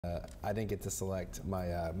I didn't get to select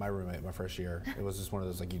my roommate my first year. It was just one of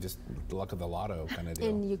those like the luck of the lotto kind of deal.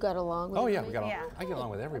 And you got along with Oh everybody? yeah, we got along. I get along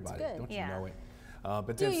with everybody. That's good. Don't you Yeah. know it?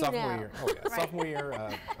 But then sophomore year, Right. sophomore year,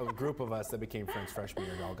 a group of us that became friends freshman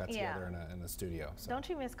year all got together in the studio. So. Don't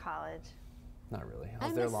you miss college? Not really. I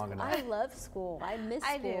was there long enough. I love school. I miss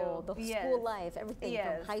school. The school life, everything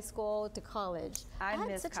from high school to college. I had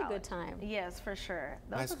miss such college. a good time. Yes, for sure.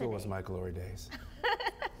 High school was my glory days.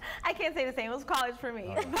 I can't say the same. It was college for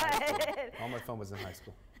me. But all my fun was in high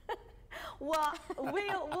school. Well,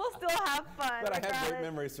 we'll still have fun. But I have great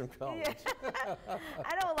memories from college. Yeah.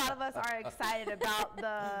 I know a lot of us are excited about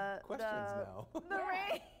the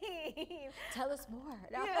rain. Tell us more.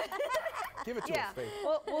 Yeah. Give it to us, Faith.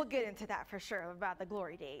 We'll get into that for sure about the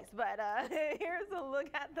glory days. But here's a look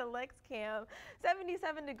at the Lex Cam.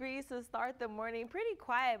 77 degrees to start the morning. Pretty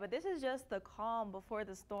quiet, but this is just the calm before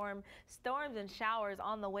the storm. Storms and showers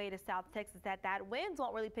on the way to South Texas at that. Winds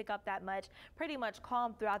won't really pick up that much. Pretty much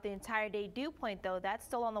calm throughout the entire day. Dew point, though, that's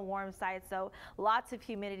still on the warm side, so lots of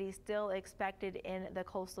humidity still expected in the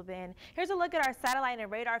coastal bend. Here's a look at our satellite and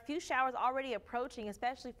radar. A few showers already approaching,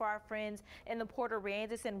 especially for our friends in the Port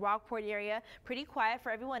Aransas and Rockport area. Pretty quiet for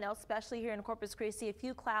everyone else, especially here in Corpus Christi. A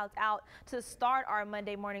few clouds out to start our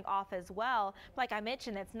Monday morning off as well. Like I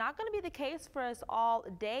mentioned, that's not going to be the case for us all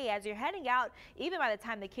day as you're heading out, even by the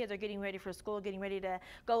time the kids are getting ready for school, getting ready to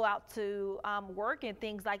go out to work and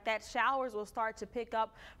things like that. Showers will start to pick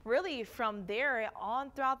up really from there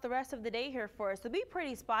on throughout the rest of the day here for us. It'll be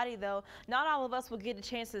pretty spotty though. Not all of us will get a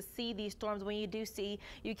chance to see these storms. When you do see,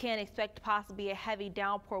 you can expect possibly a heavy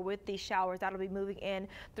downpour with these showers that'll be moving in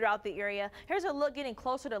throughout the area. Here's a look getting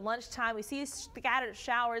closer to lunchtime. We see scattered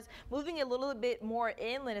showers moving a little bit more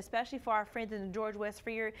inland, especially for our friends in the George West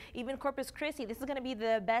Freer, even Corpus Christi. This is going to be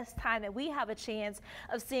the best time that we have a chance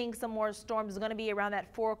of seeing some more storms. It's going to be around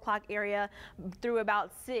that 4 o'clock area through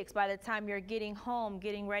about 6 by the time you're getting home,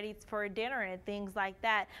 getting ready for dinner and things like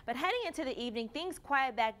that. But heading into the evening, things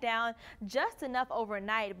quiet back down just enough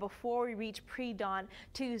overnight before we reach pre-dawn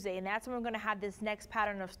Tuesday, and that's when we're going to have this next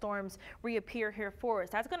pattern of storms reappear here for us.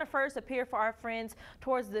 That's going to first appear for our friends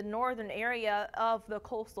towards the northern area of the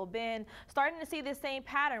coastal bend. Starting to see the same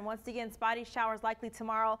pattern. Once again, spotty showers likely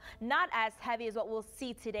tomorrow, not as heavy as what we'll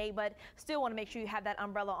see today, but still want to make sure you have that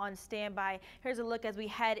umbrella on standby. Here's a look as we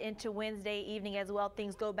head into Wednesday evening as well.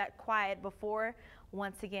 Things go back quiet before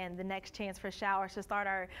once again the next chance for showers to start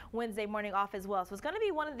our Wednesday morning off as well. So it's going to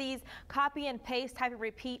be one of these copy and paste type of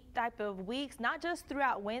repeat type of weeks, not just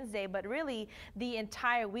throughout Wednesday, but really the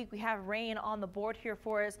entire week. We have rain on the board here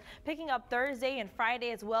for us, picking up Thursday and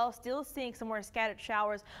Friday as well. Still seeing some more scattered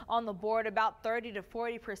showers on the board, about 30 to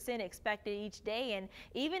 40% expected each day, and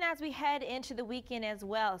even as we head into the weekend as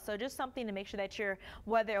well. So just something to make sure that you're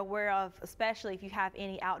weather aware of, especially if you have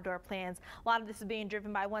any outdoor plans. A lot of this is being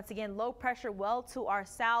driven by, once again, low pressure well to our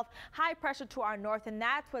south, high pressure to our north, and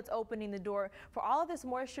that's what's opening the door for all of this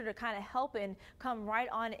moisture to kind of help and come right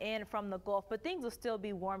on in from the Gulf. But things will still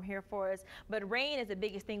be warm here for us. But rain is the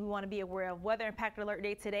biggest thing we want to be aware of. Weather impact alert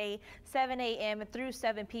day today, 7 a.m. through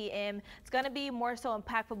 7 p.m. It's going to be more so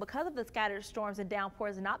impactful because of the scattered storms and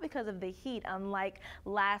downpours, and not because of the heat, unlike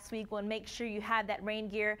last week. We'll make sure you have that rain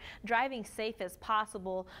gear, driving safe as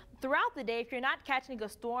possible throughout the day. If you're not catching a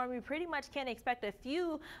storm, you pretty much can expect a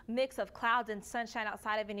few mix of clouds and sunshine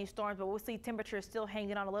outside of any storms, but we'll see temperatures still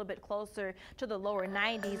hanging on a little bit closer to the lower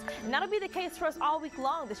 90s. And that'll be the case for us all week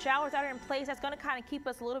long. The showers that are in place, that's going to kind of keep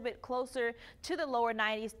us a little bit closer to the lower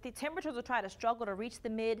 90s. The temperatures will try to struggle to reach the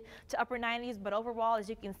mid to upper 90s, but overall, as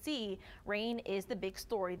you can see, rain is the big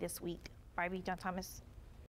story this week. Barbie, John Thomas.